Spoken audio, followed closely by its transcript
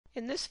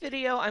In this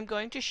video, I'm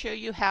going to show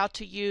you how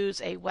to use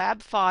a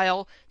WAV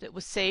file that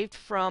was saved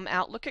from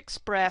Outlook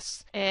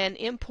Express and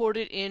import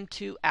it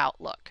into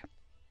Outlook.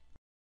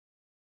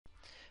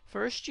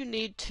 First, you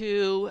need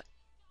to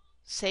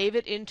save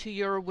it into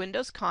your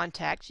Windows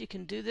contacts. You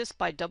can do this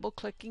by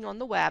double-clicking on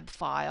the WAV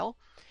file,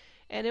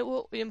 and it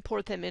will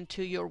import them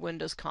into your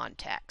Windows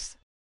contacts.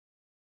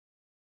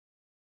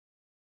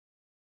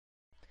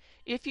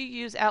 If you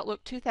use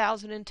Outlook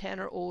 2010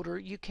 or older,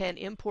 you can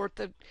import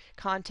the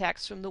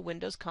contacts from the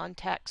Windows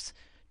contacts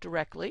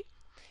directly.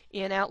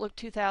 In Outlook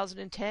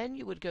 2010,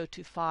 you would go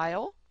to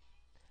File,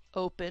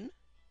 Open,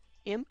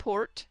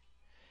 Import,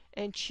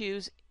 and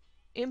choose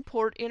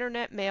Import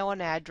Internet Mail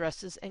and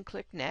Addresses and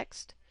click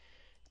Next.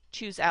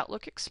 Choose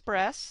Outlook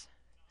Express,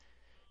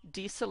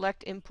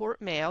 deselect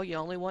Import Mail, you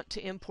only want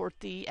to import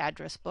the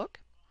address book,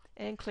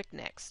 and click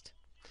Next.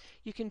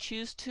 You can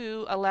choose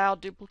to allow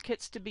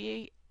duplicates to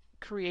be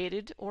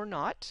created or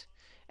not,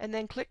 and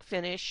then click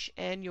Finish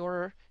and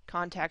your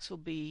contacts will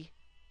be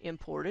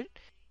imported.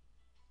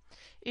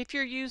 If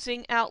you're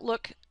using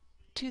Outlook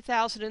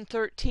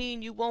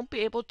 2013, you won't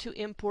be able to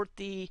import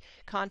the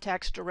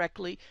contacts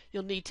directly.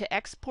 You'll need to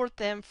export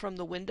them from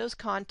the Windows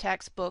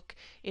Contacts book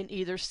in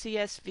either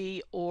CSV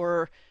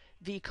or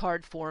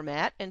vCard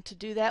format, and to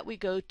do that we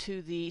go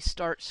to the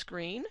Start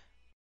screen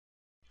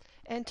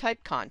and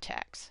type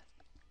Contacts.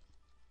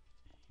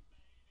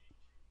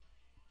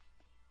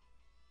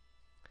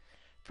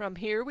 From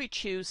here we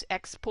choose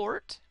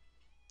Export,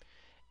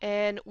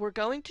 and we're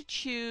going to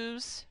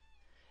choose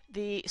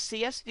the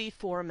CSV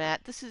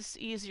format. This is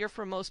easier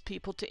for most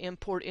people to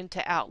import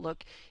into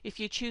Outlook. If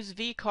you choose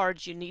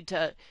vCards, you need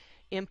to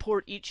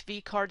import each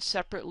vCard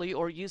separately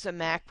or use a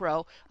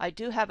macro. I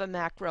do have a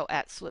macro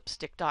at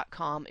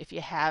slipstick.com if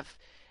you have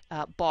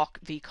bulk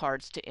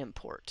vCards to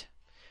import.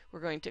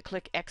 We're going to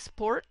click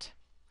Export.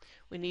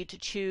 We need to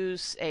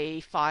choose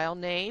a file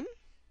name.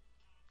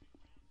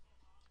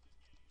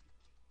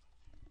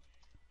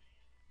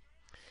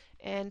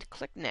 And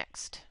click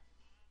Next.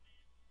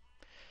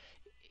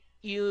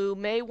 You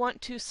may want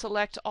to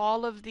select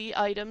all of the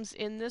items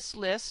in this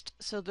list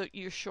so that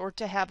you're sure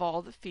to have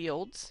all the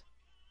fields.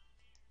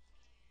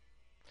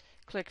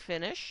 Click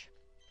Finish,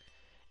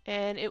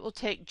 and it will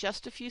take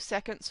just a few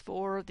seconds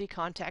for the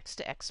contacts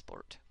to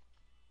export.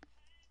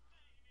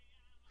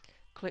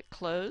 Click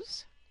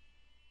Close.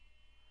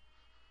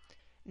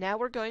 Now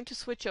we're going to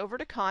switch over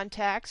to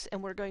Contacts,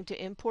 and we're going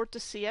to import the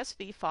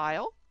CSV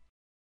file.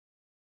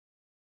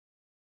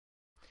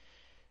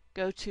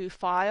 Go to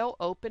File,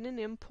 Open and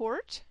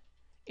Import,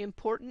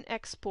 Import and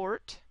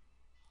Export.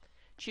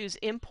 Choose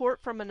Import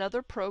from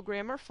another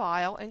program or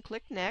file and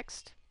click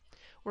Next.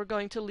 We're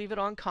going to leave it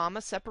on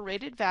comma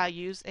separated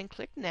values and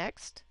click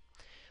Next.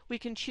 We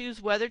can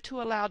choose whether to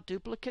allow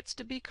duplicates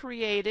to be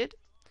created,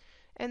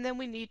 and then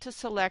we need to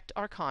select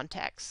our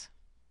contacts.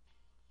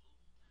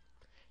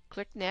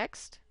 Click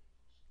Next.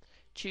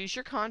 Choose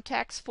your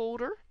contacts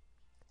folder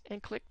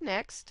and click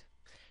Next.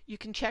 You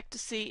can check to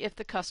see if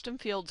the custom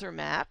fields are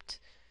mapped.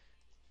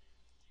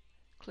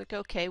 Click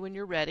OK when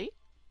you're ready,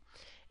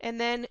 and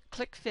then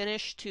click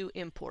Finish to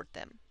import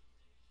them.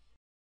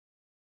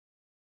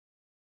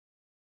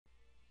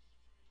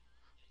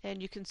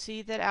 And you can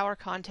see that our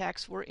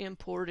contacts were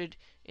imported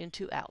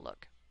into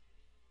Outlook.